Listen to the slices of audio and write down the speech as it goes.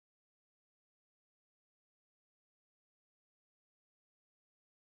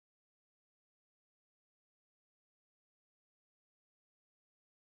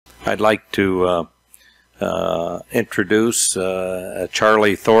I'd like to introduce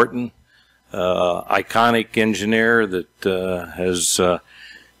Charlie Thornton, iconic engineer that has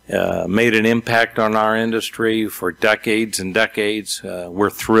made an impact on our industry for decades and decades. We're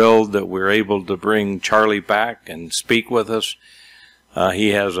thrilled that we're able to bring Charlie back and speak with us. He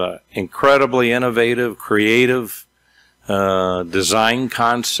has an incredibly innovative, creative design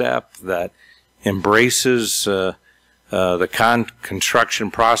concept that embraces the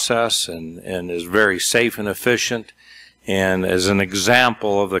construction process and is very safe and efficient, and as an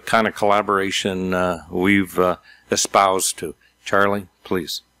example of the kind of collaboration we've espoused to. Charlie,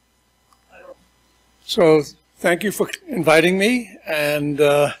 please. So thank you for inviting me, and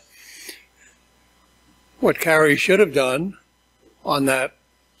what Carrie should have done on that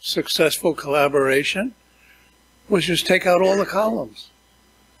successful collaboration was just take out all the columns,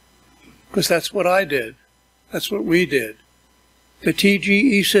 because that's what I did. That's what we did. The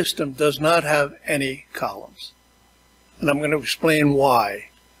TGE system does not have any columns, and I'm going to explain why.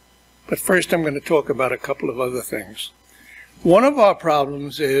 But first I'm going to talk about a couple of other things. One of our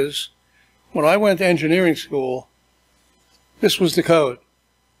problems is, when I went to engineering school, this was the code.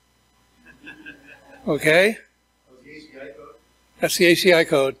 Okay? That's the ACI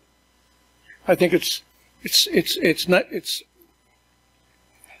code. I think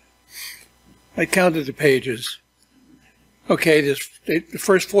I counted the pages. Okay, the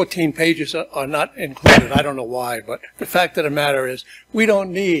first 14 pages are not included. I don't know why, but the fact of the matter is we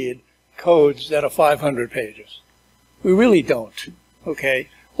don't need codes that are 500 pages. We really don't, okay?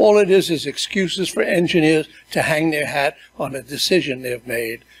 All it is excuses for engineers to hang their hat on a decision they've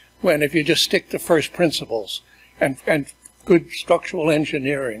made, when if you just stick to first principles and good structural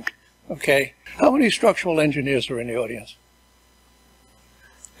engineering, okay? How many structural engineers are in the audience?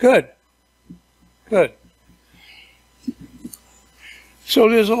 Good. Good. So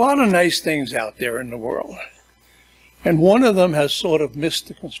there's a lot of nice things out there in the world, and one of them has sort of missed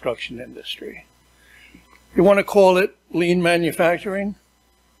the construction industry. You want to call it lean manufacturing?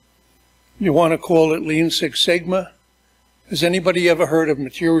 You want to call it Lean Six Sigma? Has anybody ever heard of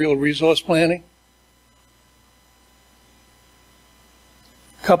material resource planning?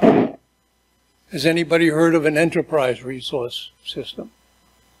 Couple. Has anybody heard of an enterprise resource system?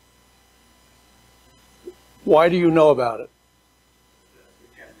 Why do you know about it?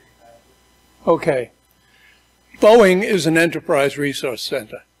 Okay. Boeing is an enterprise resource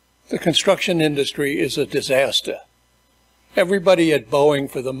center. The construction industry is a disaster. Everybody at Boeing,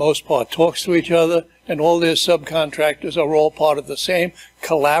 for the most part, talks to each other, and all their subcontractors are all part of the same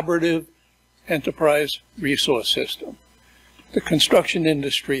collaborative enterprise resource system. The construction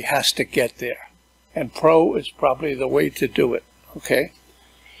industry has to get there, and PRO is probably the way to do it, okay?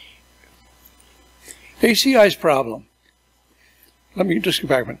 ACI's problem, let me just go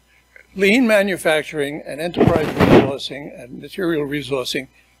back a minute. Lean manufacturing and enterprise resourcing and material resourcing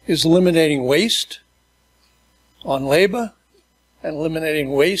is eliminating waste on labor and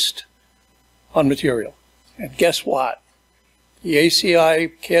eliminating waste on material. And guess what? The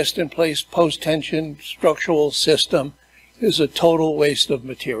ACI cast-in-place post-tension structural system is a total waste of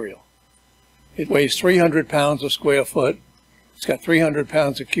material. It weighs 300 pounds a square foot. It's got 300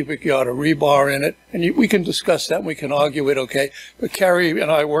 pounds a cubic yard of rebar in it, and we can discuss that, and we can argue it, okay? But Carrie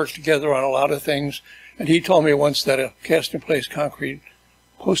and I worked together on a lot of things, and he told me once that a cast-in-place concrete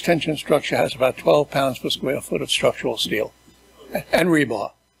post-tension structure has about 12 pounds per square foot of structural steel and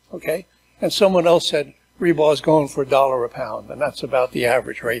rebar, okay? And someone else said rebar is going for $1 a pound, and that's about the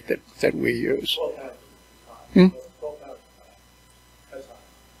average rate that we use.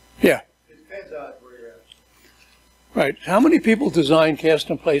 Yeah. It depends on where you're at. Right. How many people design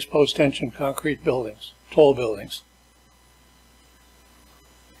cast-in-place post-tension concrete buildings, tall buildings?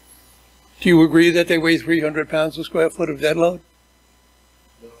 Do you agree that they weigh 300 pounds a square foot of dead load?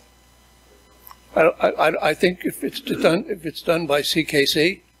 No. I think if it's done by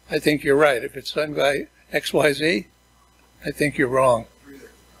CKC, I think you're right. If it's done by XYZ, I think you're wrong.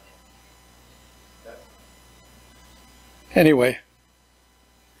 Anyway.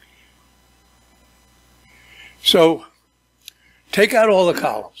 So, take out all the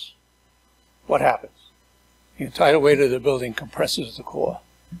columns. What happens? The entire weight of the building compresses the core.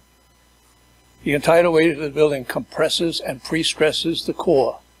 The entire weight of the building compresses and pre-stresses the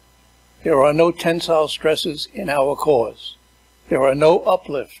core. There are no tensile stresses in our cores. There are no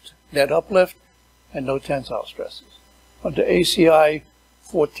uplift, net uplift, and no tensile stresses. Under ACI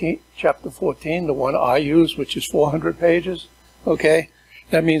 14, Chapter 14, the one I use, which is 400 pages, okay,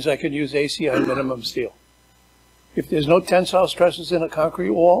 that means I can use ACI minimum steel. If there's no tensile stresses in a concrete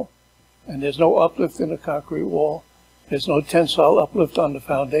wall, and there's no uplift in a concrete wall, There's no tensile uplift on the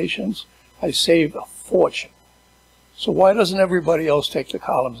foundations. I saved a fortune. So why doesn't everybody else take the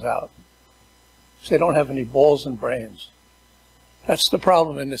columns out? Because they don't have any balls and brains. That's the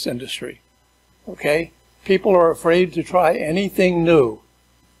problem in this industry. Okay? People are afraid to try anything new.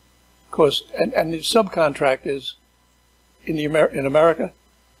 Because, and the subcontractors in America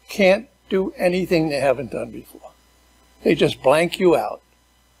can't do anything they haven't done before. They just blank you out.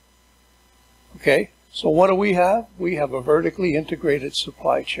 Okay? So what do we have? We have a vertically integrated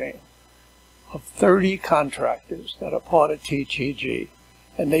supply chain of 30 contractors that are part of TTG,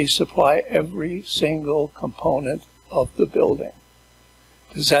 and they supply every single component of the building.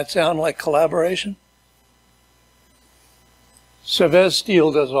 Does that sound like collaboration? Savez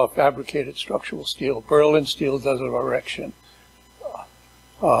Steel does our fabricated structural steel. Berlin Steel does our erection.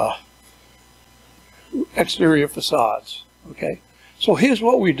 Exterior facades. Okay? So here's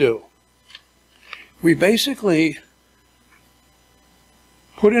what we do. We basically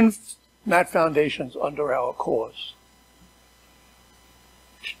put in mat foundations under our cores.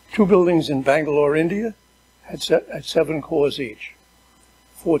 2 buildings in Bangalore, India had 7 cores each.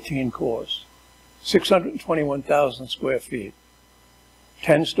 14 cores. 621,000 square feet.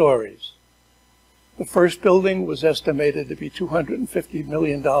 10 stories. The first building was estimated to be $250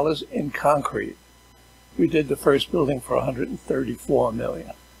 million in concrete. We did the first building for $134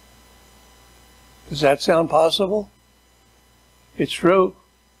 million. Does that sound possible? It's true.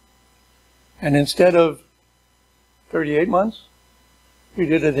 And instead of 38 months, we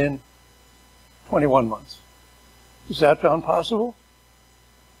did it in 21 months. Does that sound possible?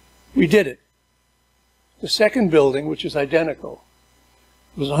 We did it. The second building, which is identical,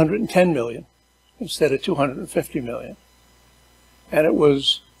 was $110 million instead of $250 million. And it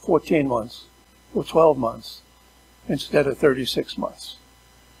was 14 months or 12 months instead of 36 months.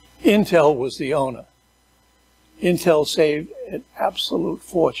 Intel was the owner. Intel saved an absolute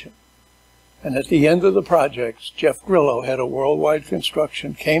fortune. And at the end of the projects, Jeff Grillo, head of Worldwide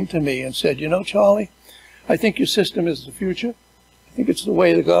Construction, came to me and said, you know, Charlie, I think your system is the future. I think it's the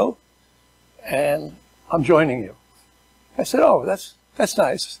way to go. And I'm joining you. I said, oh, that's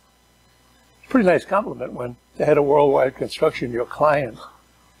nice. Pretty nice compliment when the head of Worldwide Construction, your client,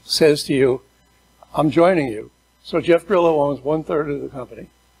 says to you, I'm joining you. So Jeff Grillo owns 1/3 of the company.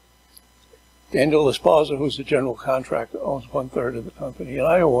 Daniel Esparza, who's the general contractor, owns 1/3 of the company, and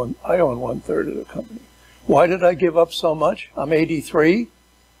I own 1/3 of the company. Why did I give up so much? I'm 83,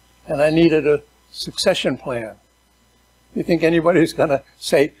 and I needed a succession plan. You think anybody's going to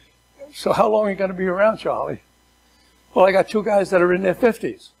say, so how long are you going to be around, Charlie? Well, I got 2 guys that are in their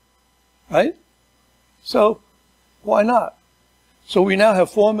 50s, right? So why not? So we now have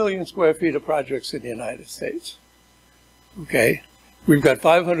 4 million square feet of projects in the United States. Okay? We've got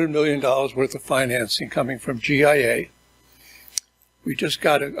 $500 million worth of financing coming from GIA. We just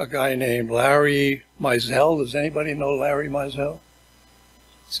got a guy named Larry Mizell. Does anybody know Larry Mizell?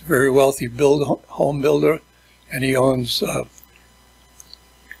 He's a very wealthy home builder, and he owns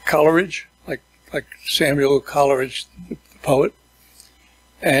Coleridge, like Samuel Coleridge, the poet.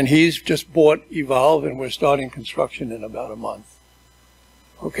 And he's just bought Evolve, and we're starting construction in about a month.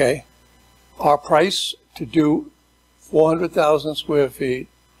 Okay? Our price to do 400,000 square feet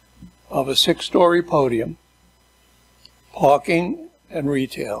of a 6-story podium, parking and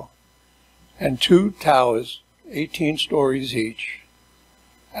retail, and 2 towers, 18 stories each.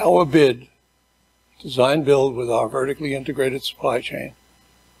 Our bid, design build with our vertically integrated supply chain,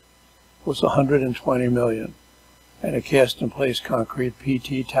 was $120 million, and a cast in place concrete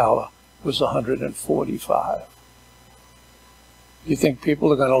PT tower was $145. You think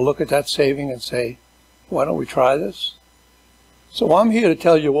people are going to look at that saving and say, why don't we try this? So I'm here to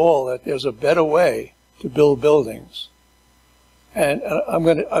tell you all that there's a better way to build buildings. And I'm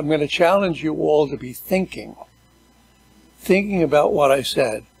going to challenge you all to be thinking about what I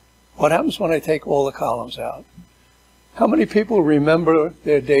said. What happens when I take all the columns out? How many people remember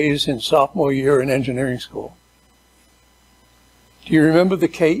their days in sophomore year in engineering school? Do you remember the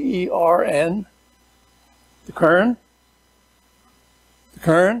KERN? The kern? The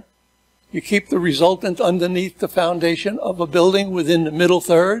kern? You keep the resultant underneath the foundation of a building within the middle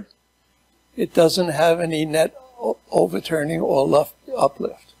third. It doesn't have any net overturning or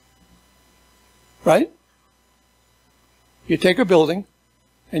uplift. Right? You take a building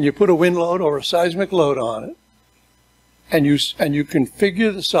and you put a wind load or a seismic load on it, and you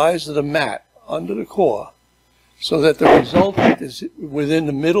configure the size of the mat under the core so that the resultant is within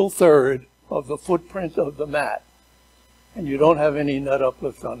the middle third of the footprint of the mat. And you don't have any net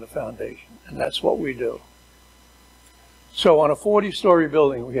uplift on the foundation. And that's what we do. So on a 40-story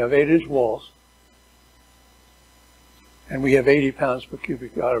building, we have 8-inch walls, and we have 80 pounds per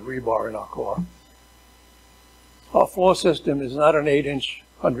cubic yard of rebar in our core. Our floor system is not an 8-inch,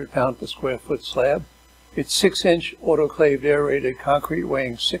 100-pound per square foot slab. It's 6-inch autoclaved aerated concrete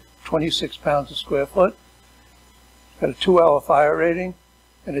weighing 26 pounds a square foot. It's got a 2-hour fire rating,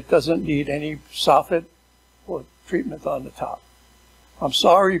 and it doesn't need any soffit or treatment on the top. I'm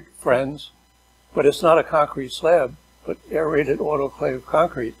sorry, friends, but it's not a concrete slab, but aerated autoclaved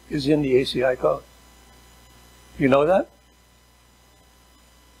concrete is in the ACI code. You know that?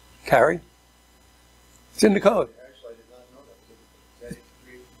 Carrie? It's in the code. Actually, I did not know that.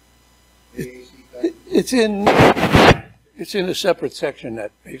 Is It's in a separate section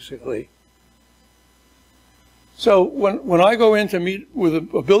that basically. So when I go in to meet with a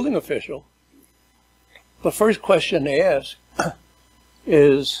building official, the first question they ask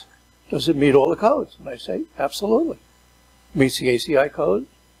is, does it meet all the codes? And I say, absolutely. Meets the ACI code,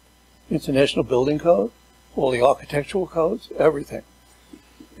 International Building Code, all the architectural codes, everything.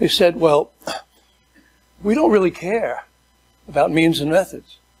 They said, well, we don't really care about means and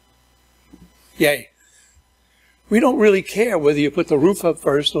methods. Yay. We don't really care whether you put the roof up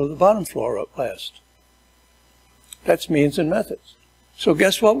first or the bottom floor up last. That's means and methods. So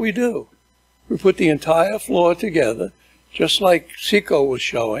guess what we do? We put the entire floor together, just like Seco was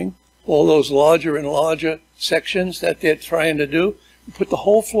showing, all those larger and larger sections that they're trying to do. We put the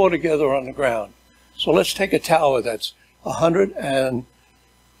whole floor together on the ground. So let's take a tower that's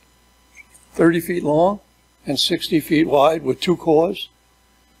 130 feet long and 60 feet wide with 2 cores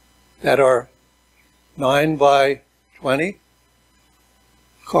that are 9 by 20,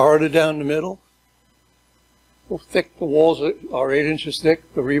 corridor down the middle. Thick, the walls are 8 inches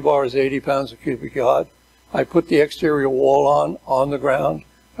thick, the rebar is 80 pounds a cubic yard. I put the exterior wall on the ground.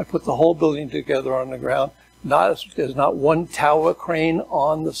 I put the whole building together on the ground. There's not one tower crane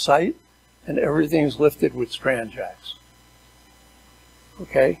on the site, and everything's lifted with strand jacks.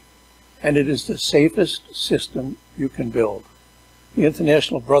 Okay? And it is the safest system you can build. The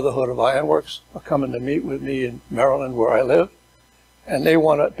International Brotherhood of Ironworks are coming to meet with me in Maryland, where I live, and they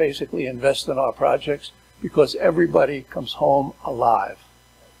want to basically invest in our projects because everybody comes home alive.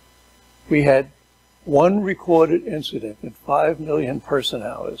 We had one recorded incident in 5 million person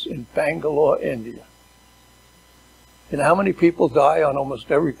hours in Bangalore, India. You know how many people die on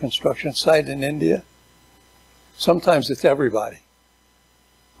almost every construction site in India? Sometimes it's everybody.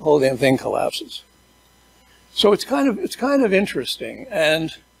 The whole damn thing collapses. So it's kind of interesting,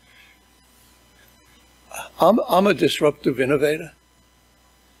 and I'm a disruptive innovator,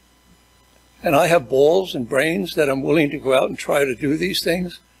 and I have balls and brains that I'm willing to go out and try to do these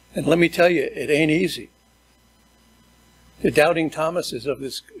things. And let me tell you, it ain't easy. The doubting Thomases of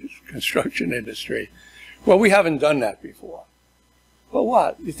this construction industry. Well, we haven't done that before. But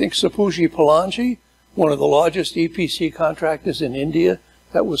what? You think Sapuji Palanji, one of the largest EPC contractors in India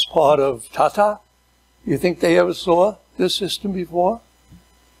that was part of Tata, you think they ever saw this system before?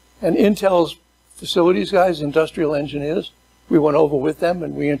 And Intel's facilities guys, industrial engineers, we went over with them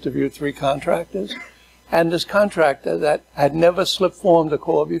and we interviewed 3 contractors. And this contractor that had never slip formed a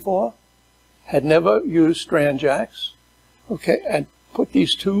core before, had never used strand jacks, okay, and put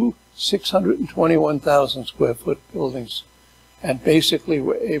these 2 621,000 square foot buildings, and basically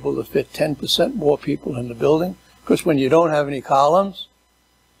were able to fit 10% more people in the building, because when you don't have any columns,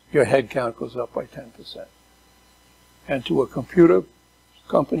 your head count goes up by 10%. And to a computer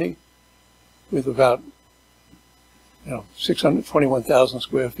company with about 621,000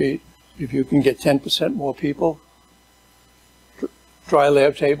 square feet, if you can get 10% more people, dry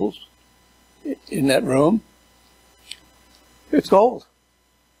lab tables in that room, it's gold.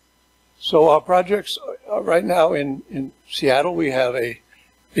 So our projects right now in Seattle, we have a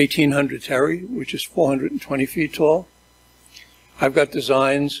 1800 Terry, which is 420 feet tall. I've got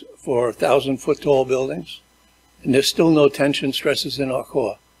designs for 1,000-foot tall buildings, and there's still no tension stresses in our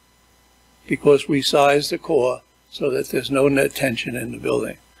core because we size the core so that there's no net tension in the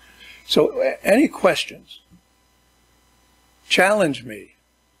building. So any questions? Challenge me.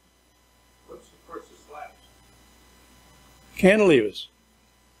 What's the first slabs? Cantilevers.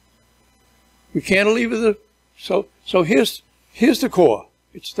 We cantilever the, so here's the core.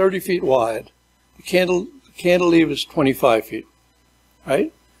 It's 30 feet wide. The cantilever is 25 feet,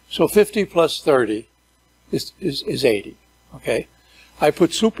 right? So 50 plus 30 is 80, okay? I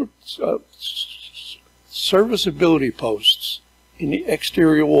put serviceability posts in the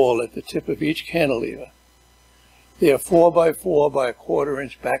exterior wall at the tip of each cantilever. They are 4 by 4 by a 1/4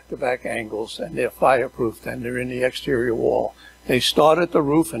 inch back-to-back angles, and they're fireproofed, and they're in the exterior wall. They start at the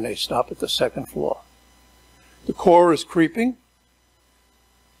roof and they stop at the 2nd floor. The core is creeping.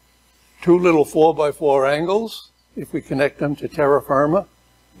 2 little 4 by 4 angles if we connect them to terra firma,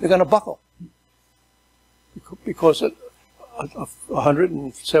 they're going to buckle. Because a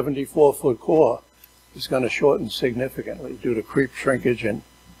 174-foot core is going to shorten significantly due to creep shrinkage and,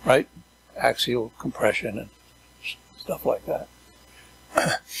 right, axial compression and stuff like that.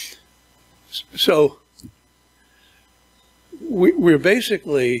 So we're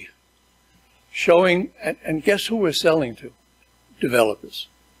basically showing, and guess who we're selling to? Developers.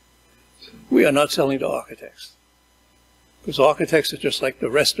 We are not selling to architects. Because architects are just like the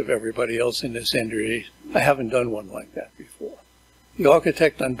rest of everybody else in this industry. I haven't done one like that before. The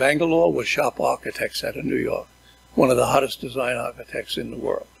architect on Bangalore was Shop Architects out of New York, one of the hottest design architects in the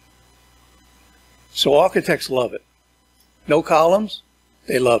world. So architects love it. No columns,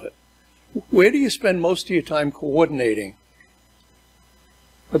 they love it. Where do you spend most of your time coordinating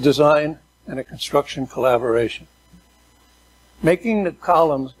a design and a construction collaboration? Making the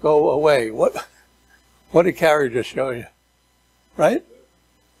columns go away. What did Carrie just show you? Right?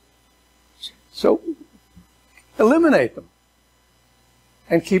 So eliminate them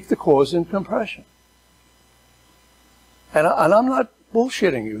and keep the cores in compression. And I'm not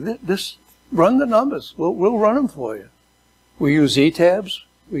bullshitting you. Run the numbers. We'll run them for you. We use Z-tabs.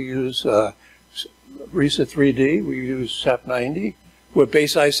 We use RISA 3D. We use SAP 90. We're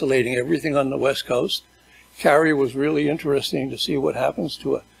base isolating everything on the West Coast. Carrie was really interesting to see what happens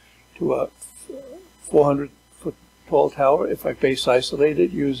to a 400-foot tall tower if I base isolate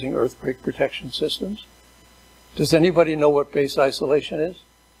it using earthquake protection systems. Does anybody know what base isolation is?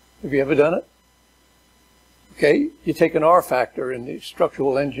 Have you ever done it? Okay, you take an R factor in the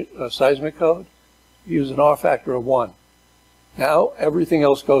structural seismic code, you use an R factor of 1. Now everything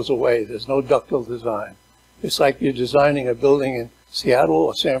else goes away. There's no ductile design. It's like you're designing a building in Seattle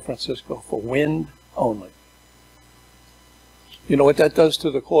or San Francisco for wind only. You know what that does to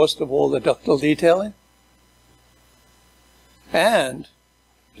the cost of all the ductile detailing? And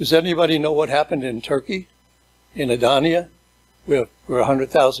does anybody know what happened in Turkey, in Adania, where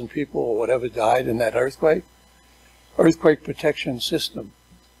 100,000 people or whatever died in that earthquake? Earthquake protection system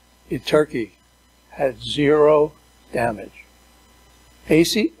in Turkey had 0 damage.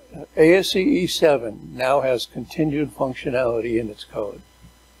 ASCE E7 now has continued functionality in its code.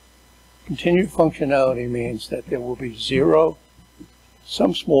 Continued functionality means that there will be 0,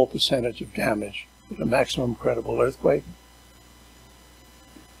 some small percentage of damage with a maximum credible earthquake.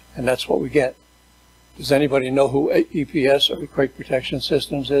 And that's what we get. Does anybody know who EPS, Earthquake Protection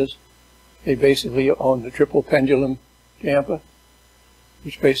Systems, is? They basically own the triple pendulum damper,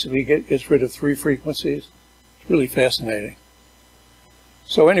 which basically gets rid of 3 frequencies. It's really fascinating.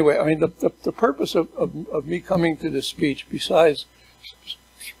 So anyway, I mean, the purpose of me coming to this speech, besides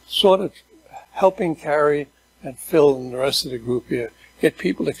sort of helping Carrie and Phil and the rest of the group here get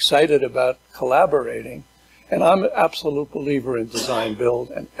people excited about collaborating, and I'm an absolute believer in design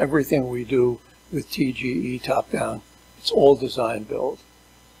build, and everything we do with TGE top down, it's all design build.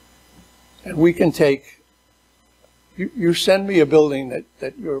 And we can take, you send me a building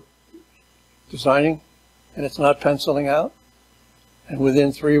that you're designing and it's not penciling out, and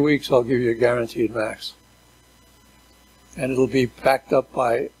within 3 weeks I'll give you a guaranteed max. And it'll be backed up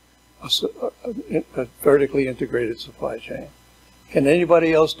by a vertically integrated supply chain. Can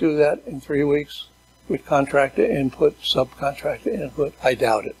anybody else do that in 3 weeks with contractor input, subcontractor input? I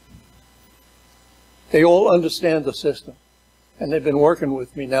doubt it. They all understand the system, and they've been working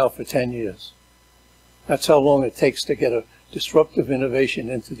with me now for 10 years. That's how long it takes to get a disruptive innovation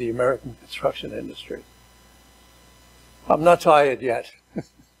into the American construction industry. I'm not tired yet.